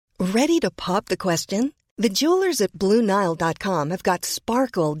Ready to pop the question? The jewelers at BlueNile.com have got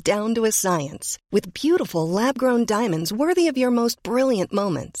sparkle down to a science with beautiful lab-grown diamonds worthy of your most brilliant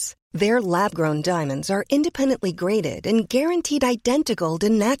moments. Their lab-grown diamonds are independently graded and guaranteed identical to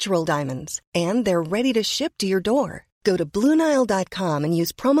natural diamonds, and they're ready to ship to your door. Go to BlueNile.com and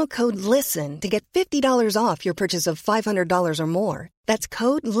use promo code LISTEN to get $50 off your purchase of $500 or more. That's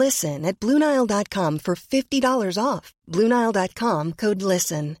code LISTEN at BlueNile.com for $50 off. BlueNile.com, code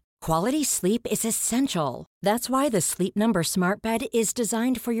LISTEN. Quality sleep is essential. That's why the Sleep Number Smart Bed is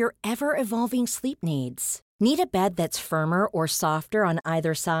designed for your ever-evolving sleep needs. Need a bed that's firmer or softer on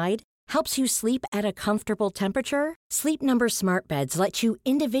either side? Helps you sleep at a comfortable temperature? Sleep Number Smart Beds let you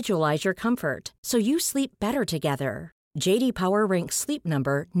individualize your comfort, so you sleep better together. J.D. Power ranks Sleep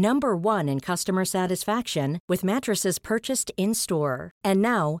Number number 1 in customer satisfaction with mattresses purchased in-store. And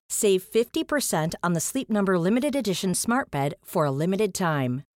now, save 50% on the Sleep Number Limited Edition Smart Bed for a limited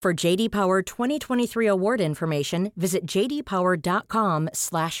time. For J.D. Power 2023 award information, visit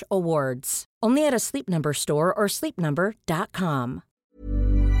jdpower.com/awards. Only at a Sleep Number store or sleepnumber.com.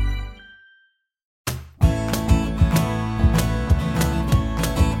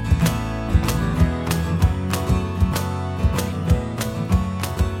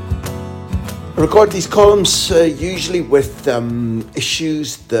 I record these columns usually with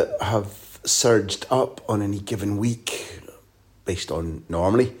issues that have surged up on any given week based on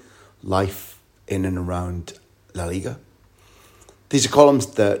normally life in and around La Liga. These are columns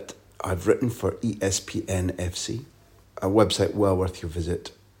that I've written for ESPN FC, a website well worth your visit.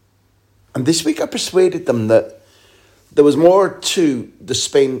 And this week I persuaded them that there was more to the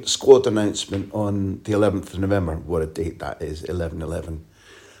Spain squad announcement on the 11th of November, what a date that is, 11/11,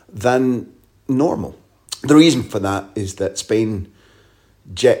 than normal. The reason for that is that Spain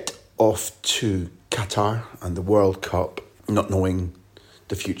jet off to Qatar and the World Cup not knowing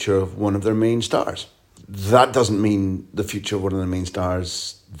the future of one of their main stars. That doesn't mean the future of one of their main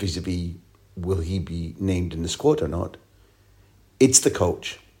stars vis-a-vis will he be named in the squad or not. It's the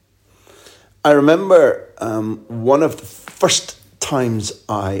coach. I remember one of the first times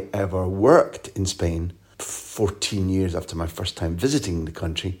I ever worked in Spain, 14 years after my first time visiting the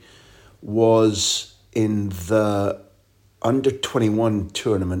country, was in the under-21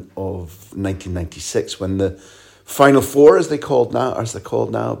 tournament of 1996 when the Final Four, as they're called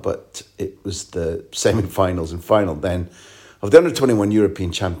now, but it was the semi-finals and final then of the under-21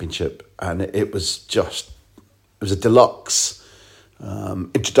 European Championship, and it was a deluxe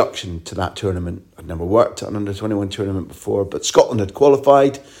introduction to that tournament. I'd never worked at an under-21 tournament before, but Scotland had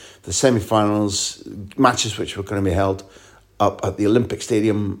qualified for the semi-finals, matches which were going to be held up at the Olympic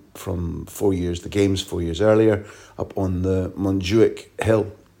Stadium the games 4 years earlier, up on the Montjuic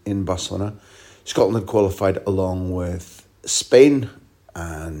Hill in Barcelona. Scotland had qualified along with Spain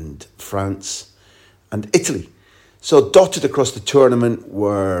and France and Italy. So dotted across the tournament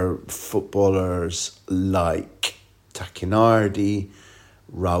were footballers like Tacchinardi,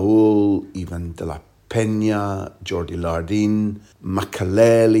 Raul, Ivan de la Peña, Jordi Lardin,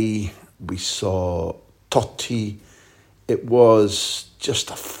 Makaleli. We saw Totti. It was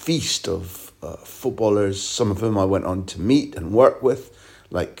just a feast of footballers, some of whom I went on to meet and work with,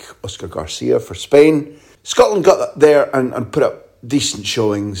 like Oscar Garcia for Spain. Scotland got there and put up decent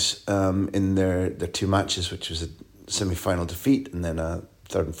showings in their two matches, which was a semi-final defeat and then a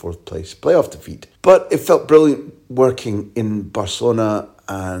third and fourth place playoff defeat. But it felt brilliant working in Barcelona,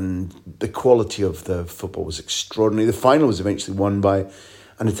 and the quality of the football was extraordinary. The final was eventually won by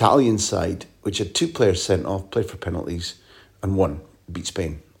an Italian side, which had two players sent off, played for penalties, and won, beat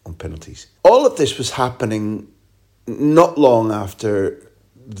Spain on penalties. All of this was happening not long after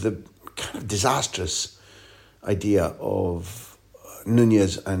the kind of disastrous idea of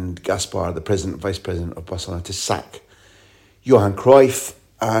Nunez and Gaspar, the president and vice president of Barcelona, to sack Johan Cruyff.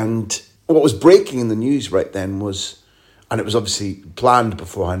 And what was breaking in the news right then was, and it was obviously planned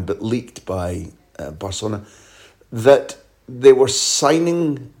beforehand but leaked by Barcelona, that they were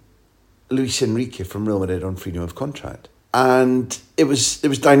signing Luis Enrique from Real Madrid on freedom of contract. And it was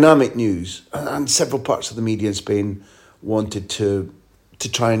dynamic news, and several parts of the media in Spain wanted to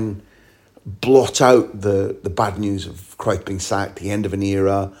try and blot out the bad news of Cruyff being sacked, the end of an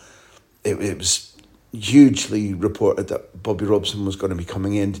era. It was hugely reported that Bobby Robson was going to be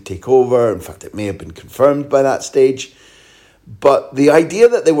coming in to take over. In fact, it may have been confirmed by that stage. But the idea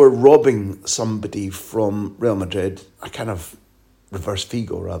that they were robbing somebody from Real Madrid, a kind of reverse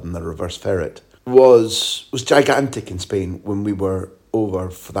Figo rather than a reverse Ferret, was gigantic in Spain when we were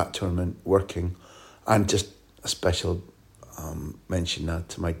over for that tournament working. And just a special mention now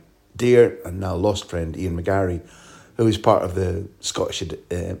to my dear and now lost friend Ian McGarry, who was part of the Scottish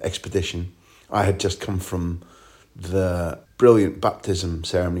expedition. I had just come from the brilliant baptism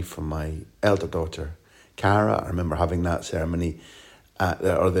ceremony from my elder daughter, Cara. I remember having that ceremony,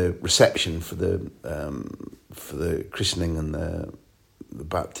 or the reception for the christening and the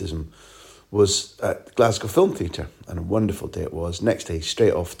baptism was at Glasgow Film Theatre, and a wonderful day it was. Next day,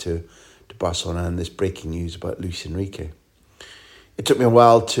 straight off to Barcelona, and this breaking news about Luis Enrique. It took me a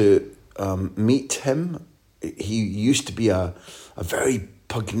while to meet him. He used to be a very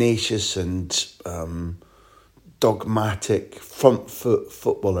pugnacious and dogmatic front foot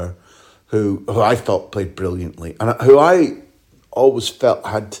footballer who I thought played brilliantly, and who I always felt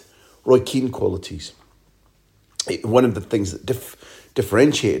had Roy Keane qualities. One of the things that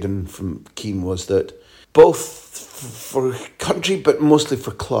differentiated him from Keane was that both for country but mostly for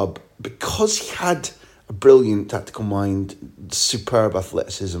club, because he had a brilliant tactical mind, superb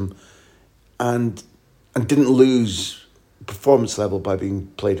athleticism, and didn't lose performance level by being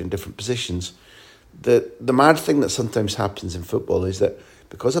played in different positions. The mad thing that sometimes happens in football is that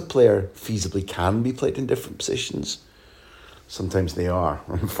because a player feasibly can be played in different positions, sometimes they are,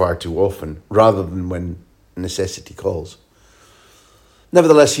 far too often, rather than when necessity calls.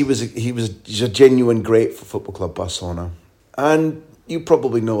 Nevertheless, he's a genuine great for Football Club Barcelona, and you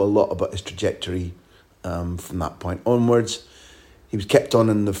probably know a lot about his trajectory from that point onwards. He was kept on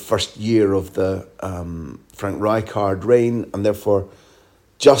in the first year of the Frank Rijkaard reign, and therefore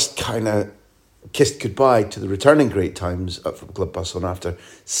just kind of kissed goodbye to the returning great times at Football Club Barcelona after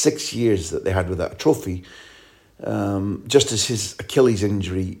 6 years that they had without a trophy, just as his Achilles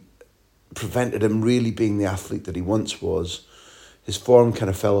injury prevented him really being the athlete that he once was. His form kind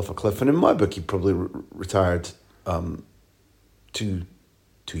of fell off a cliff, and in my book he probably retired too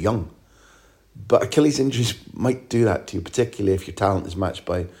young. But Achilles injuries might do that to you, particularly if your talent is matched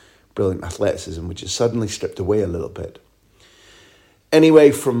by brilliant athleticism, which is suddenly stripped away a little bit.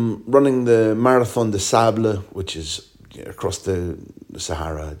 Anyway, from running the Marathon de Sable, which is across the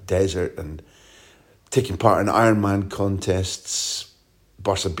Sahara Desert, and taking part in Ironman contests,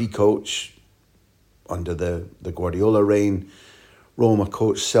 Barca B coach under the Guardiola reign, Roma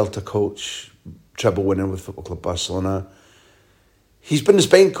coach, Celta coach, treble winner with Football Club Barcelona. He's been the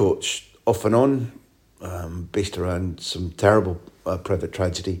Spain coach off and on, based around some terrible private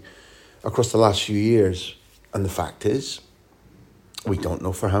tragedy across the last few years. And the fact is, we don't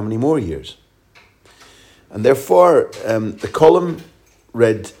know for how many more years. And therefore, the column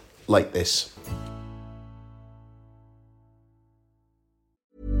read like this.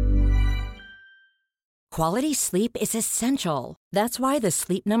 Quality sleep is essential. That's why the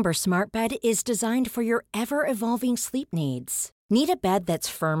Sleep Number Smart Bed is designed for your ever-evolving sleep needs. Need a bed that's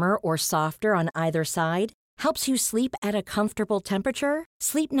firmer or softer on either side? Helps you sleep at a comfortable temperature?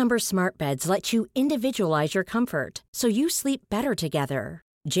 Sleep Number Smart Beds let you individualize your comfort, so you sleep better together.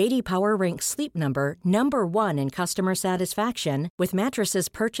 J.D. Power ranks Sleep Number number 1 in customer satisfaction with mattresses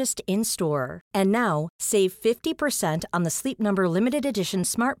purchased in-store. And now, save 50% on the Sleep Number Limited Edition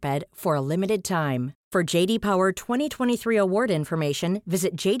Smart Bed for a limited time. For J.D. Power 2023 award information,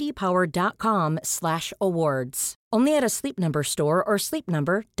 visit jdpower.com/awards. Only at a Sleep Number store or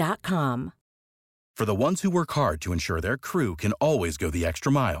sleepnumber.com. For the ones who work hard to ensure their crew can always go the extra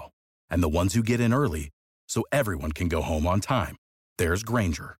mile, and the ones who get in early so everyone can go home on time, there's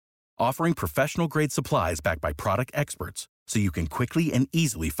Grainger, offering professional-grade supplies backed by product experts so you can quickly and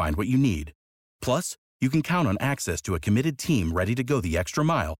easily find what you need. Plus, you can count on access to a committed team ready to go the extra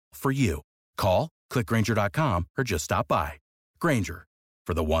mile for you. Call, click Grainger.com, or just stop by. Grainger,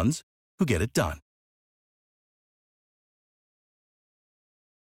 for the ones who get it done.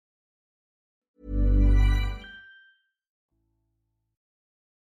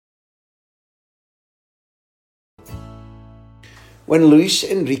 When Luis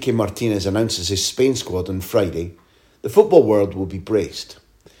Enrique Martinez announces his Spain squad on Friday, the football world will be braced.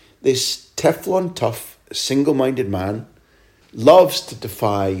 This Teflon tough, single-minded man loves to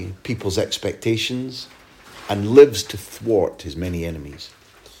defy people's expectations and lives to thwart his many enemies.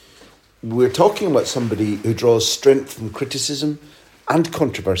 We're talking about somebody who draws strength from criticism and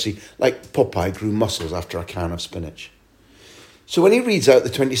controversy, like Popeye grew muscles after a can of spinach. So when he reads out the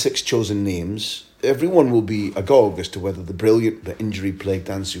 26 chosen names, everyone will be agog as to whether the brilliant but injury-plagued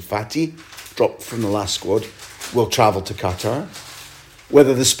Ansu Fati, dropped from the last squad, will travel to Qatar,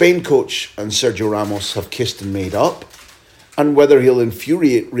 whether the Spain coach and Sergio Ramos have kissed and made up, and whether he'll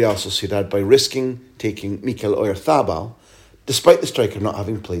infuriate Real Sociedad by risking taking Mikel Oyarzabal, despite the striker not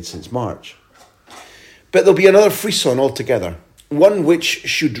having played since March. But there'll be another frisson altogether, one which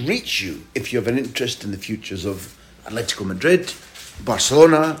should reach you if you have an interest in the futures of Atletico Madrid,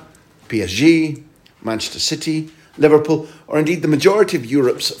 Barcelona, PSG, Manchester City, Liverpool, or indeed the majority of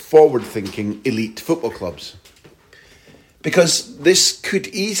Europe's forward-thinking elite football clubs. Because this could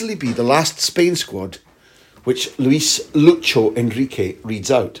easily be the last Spain squad which Luis Enrique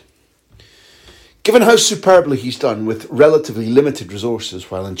reads out. Given how superbly he's done with relatively limited resources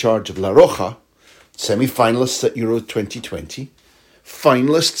while in charge of La Roja, semi-finalists at Euro 2020,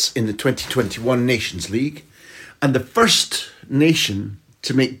 finalists in the 2021 Nations League, and the first nation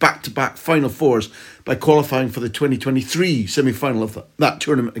to make back-to-back Final Fours by qualifying for the 2023 semi-final of that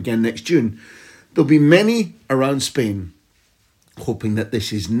tournament again next June, there'll be many around Spain hoping that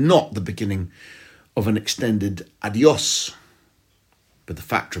this is not the beginning of an extended adios. But the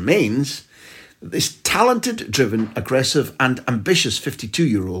fact remains that this talented, driven, aggressive and ambitious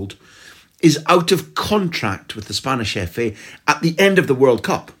 52-year-old is out of contract with the Spanish FA at the end of the World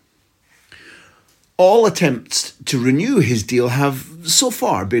Cup. All attempts to renew his deal have so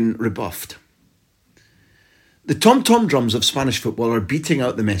far been rebuffed. The tom-tom drums of Spanish football are beating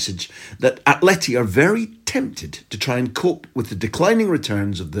out the message that Atleti are very tempted to try and cope with the declining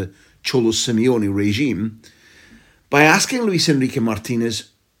returns of the Cholo Simeone regime by asking Luis Enrique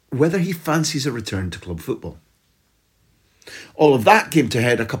Martinez whether he fancies a return to club football. All of that came to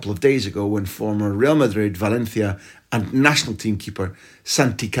head a couple of days ago when former Real Madrid, Valencia and national team keeper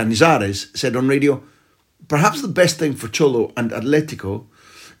Santi Canizares said on radio, perhaps the best thing for Cholo and Atletico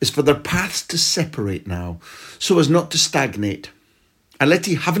is for their paths to separate now, so as not to stagnate.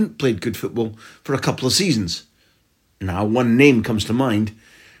 Atleti haven't played good football for a couple of seasons. Now, one name comes to mind,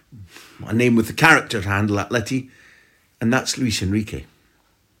 a name with the character to handle Atleti, and that's Luis Enrique.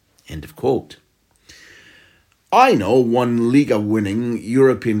 End of quote. I know one Liga-winning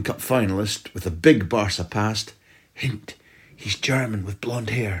European Cup finalist with a big Barca past, hint, he's German with blonde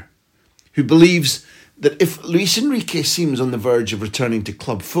hair, who believes that if Luis Enrique seems on the verge of returning to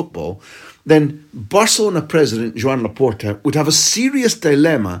club football, then Barcelona president Joan Laporta would have a serious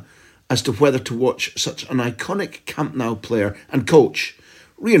dilemma as to whether to watch such an iconic Camp Nou player and coach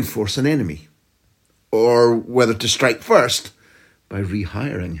reinforce an enemy, or whether to strike first by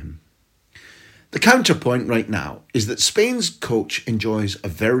rehiring him. The counterpoint right now is that Spain's coach enjoys a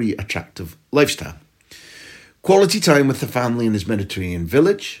very attractive lifestyle. Quality time with the family in his Mediterranean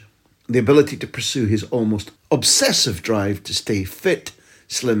village, the ability to pursue his almost obsessive drive to stay fit,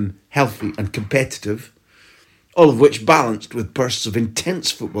 slim, healthy and competitive, all of which balanced with bursts of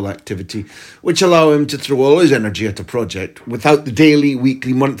intense football activity which allow him to throw all his energy at a project without the daily,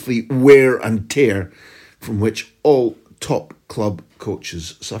 weekly, monthly wear and tear from which all top club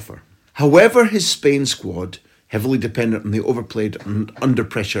coaches suffer. However, his Spain squad, heavily dependent on the overplayed and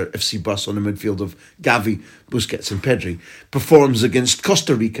under-pressure FC Barcelona midfield of Gavi, Busquets and Pedri, performs against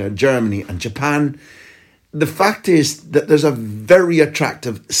Costa Rica, Germany and Japan, the fact is that there's a very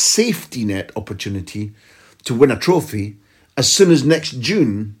attractive safety net opportunity to win a trophy as soon as next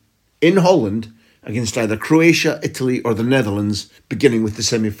June in Holland against either Croatia, Italy or the Netherlands, beginning with the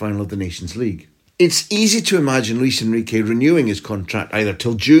semi-final of the Nations League. It's easy to imagine Luis Enrique renewing his contract either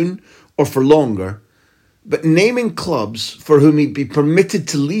till June or for longer, but naming clubs for whom he'd be permitted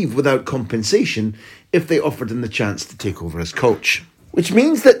to leave without compensation if they offered him the chance to take over as coach. Which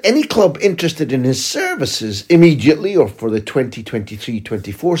means that any club interested in his services immediately or for the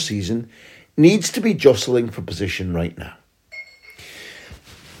 2023-24 season needs to be jostling for position right now.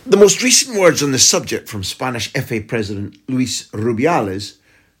 The most recent words on this subject from Spanish FA President Luis Rubiales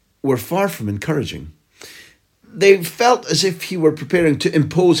were far from encouraging. They felt as if he were preparing to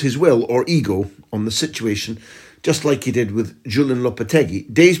impose his will or ego on the situation, just like he did with Julen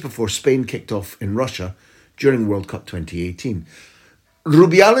Lopetegui days before Spain kicked off in Russia during World Cup 2018.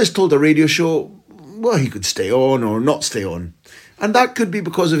 Rubiales told a radio show, well, he could stay on or not stay on, and that could be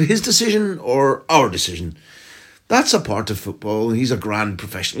because of his decision or our decision. That's a part of football. He's a grand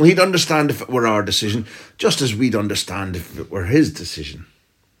professional. He'd understand if it were our decision, just as we'd understand if it were his decision.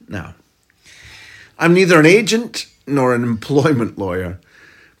 Now, I'm neither an agent nor an employment lawyer,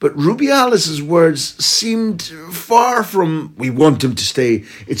 but Rubiales' words seemed far from, we want him to stay,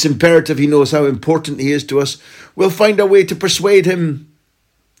 it's imperative he knows how important he is to us, we'll find a way to persuade him.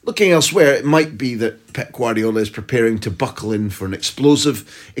 Looking elsewhere, it might be that Pep Guardiola is preparing to buckle in for an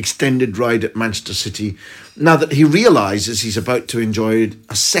explosive, extended ride at Manchester City now that he realises he's about to enjoy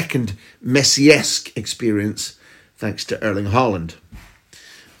a second Messi-esque experience thanks to Erling Haaland.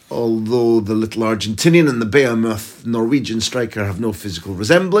 Although the little Argentinian and the behemoth Norwegian striker have no physical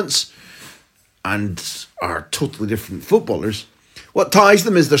resemblance and are totally different footballers, what ties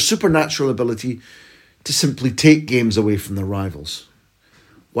them is their supernatural ability to simply take games away from their rivals.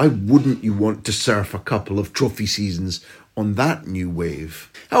 Why wouldn't you want to surf a couple of trophy seasons on that new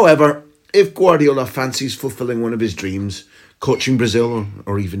wave? However, If Guardiola fancies fulfilling one of his dreams, coaching Brazil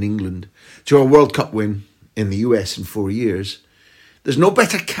or even England, to a World Cup win in the US in 4 years, there's no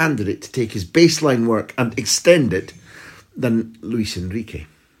better candidate to take his baseline work and extend it than Luis Enrique.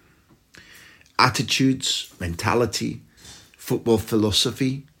 Attitudes, mentality, football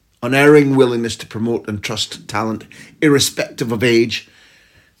philosophy, unerring willingness to promote and trust talent irrespective of age.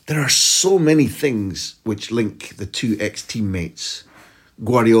 There are so many things which link the two ex-teammates,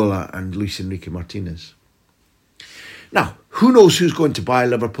 Guardiola and Luis Enrique Martinez. Now, who knows who's going to buy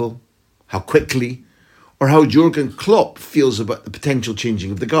Liverpool, how quickly, or how Jurgen Klopp feels about the potential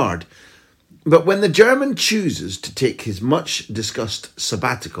changing of the guard. But when the German chooses to take his much-discussed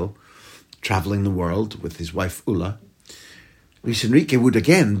sabbatical, travelling the world with his wife Ulla, Luis Enrique would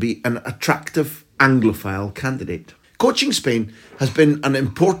again be an attractive Anglophile candidate. Coaching Spain has been an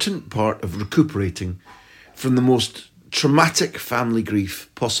important part of recuperating from the most traumatic family grief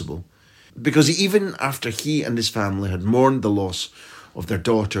possible, because even after he and his family had mourned the loss of their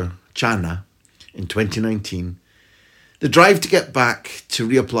daughter, Chana, in 2019, the drive to get back to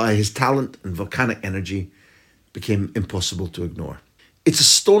reapply his talent and volcanic energy became impossible to ignore. It's a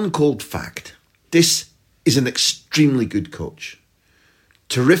stone-cold fact. This is an extremely good coach.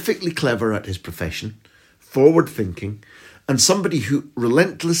 Terrifically clever at his profession, forward-thinking, and somebody who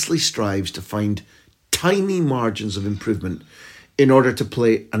relentlessly strives to find tiny margins of improvement in order to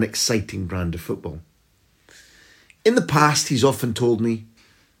play an exciting brand of football. In the past, he's often told me,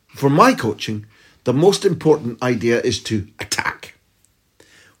 for my coaching, the most important idea is to attack.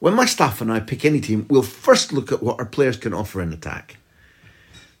 When my staff and I pick any team, we'll first look at what our players can offer in attack.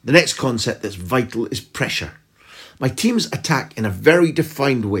 The next concept that's vital is pressure. My teams attack in a very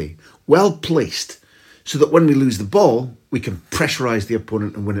defined way, well placed, so that when we lose the ball, we can pressurise the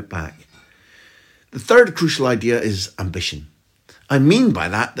opponent and win it back. The third crucial idea is ambition. I mean by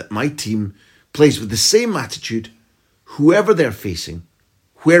that my team plays with the same attitude, whoever they're facing,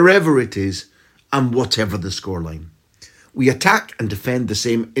 wherever it is, and whatever the scoreline. We attack and defend the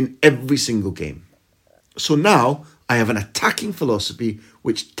same in every single game. So now I have an attacking philosophy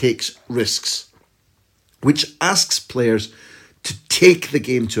which takes risks, which asks players to take the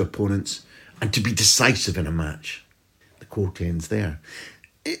game to opponents and to be decisive in a match. The quote ends there.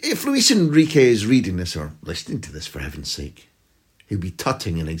 If Luis Enrique is reading this or listening to this, for heaven's sake, he'll be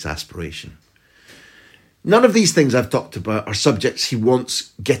tutting in exasperation. None of these things I've talked about are subjects he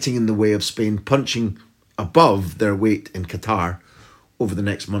wants getting in the way of Spain punching above their weight in Qatar over the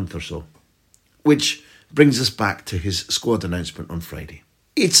next month or so. Which brings us back to his squad announcement on Friday.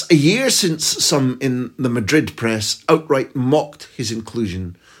 It's a year since some in the Madrid press outright mocked his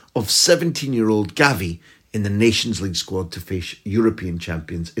inclusion of 17-year-old Gavi in the Nations League squad to face European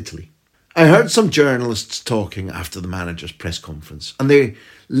champions Italy. I heard some journalists talking after the manager's press conference, and they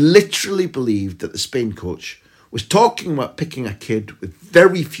literally believed that the Spain coach was talking about picking a kid with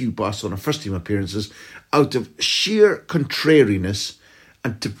very few Barcelona first-team appearances out of sheer contrariness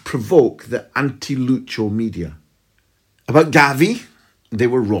and to provoke the anti-Lucho media. About Gavi, they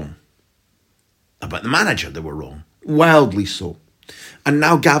were wrong. About the manager, they were wrong. Wildly so. And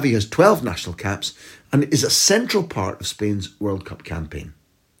now Gavi has 12 national caps and is a central part of Spain's World Cup campaign.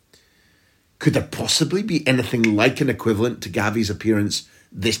 Could there possibly be anything like an equivalent to Gavi's appearance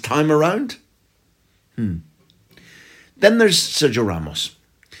this time around? Then there's Sergio Ramos.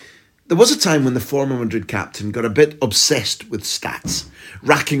 There was a time when the former Madrid captain got a bit obsessed with stats,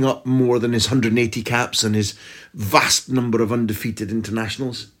 racking up more than his 180 caps and his vast number of undefeated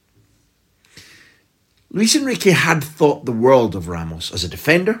internationals. Luis Enrique had thought the world of Ramos as a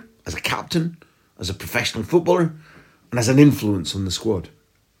defender, as a captain, as a professional footballer, and as an influence on the squad.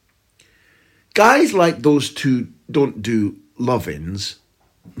 Guys like those two don't do love-ins,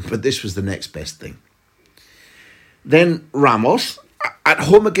 but this was the next best thing. Then Ramos, at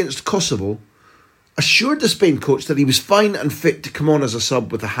home against Kosovo, assured the Spain coach that he was fine and fit to come on as a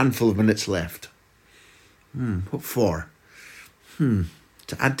sub with a handful of minutes left. What for? To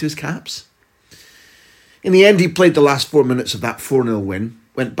add to his caps? In the end, he played the last 4 minutes of that 4-0 win,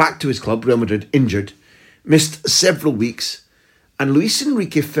 went back to his club, Real Madrid, injured, missed several weeks, and Luis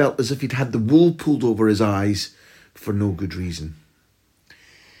Enrique felt as if he'd had the wool pulled over his eyes for no good reason.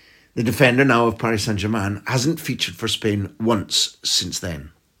 The defender now of Paris Saint-Germain hasn't featured for Spain once since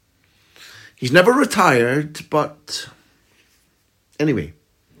then. He's never retired, but anyway,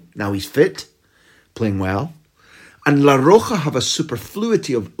 now he's fit, playing well, and La Roja have a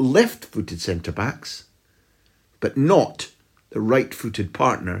superfluity of left-footed centre-backs, but not the right-footed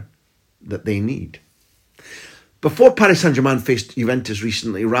partner that they need. Before Paris Saint-Germain faced Juventus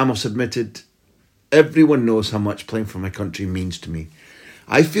recently, Ramos admitted, "Everyone knows how much playing for my country means to me.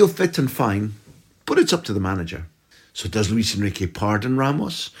 I feel fit and fine, but it's up to the manager. So does Luis Enrique pardon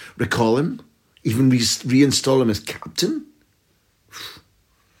Ramos, recall him, even reinstall him as captain?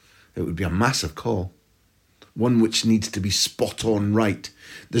 It would be a massive call. One which needs to be spot on right.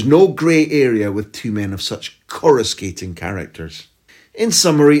 There's no grey area with two men of such coruscating characters. In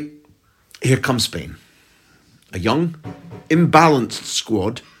summary, here comes Spain. A young, imbalanced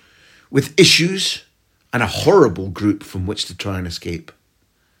squad with issues and a horrible group from which to try and escape.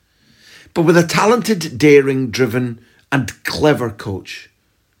 But with a talented, daring, driven and clever coach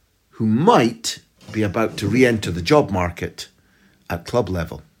who might be about to re-enter the job market at club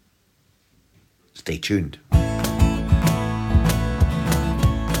level. Stay tuned.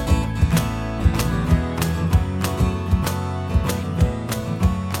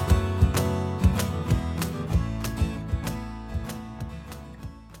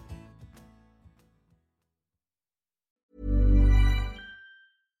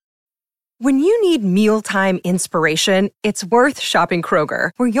 When you need mealtime inspiration, it's worth shopping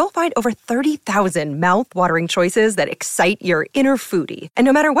Kroger, where you'll find over 30,000 mouth-watering choices that excite your inner foodie. And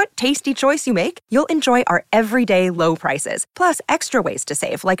no matter what tasty choice you make, you'll enjoy our everyday low prices, plus extra ways to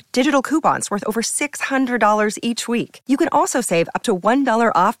save, like digital coupons worth over $600 each week. You can also save up to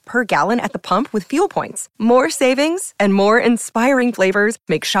 $1 off per gallon at the pump with fuel points. More savings and more inspiring flavors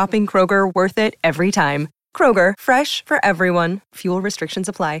make shopping Kroger worth it every time. Kroger, fresh for everyone. Fuel restrictions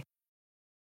apply.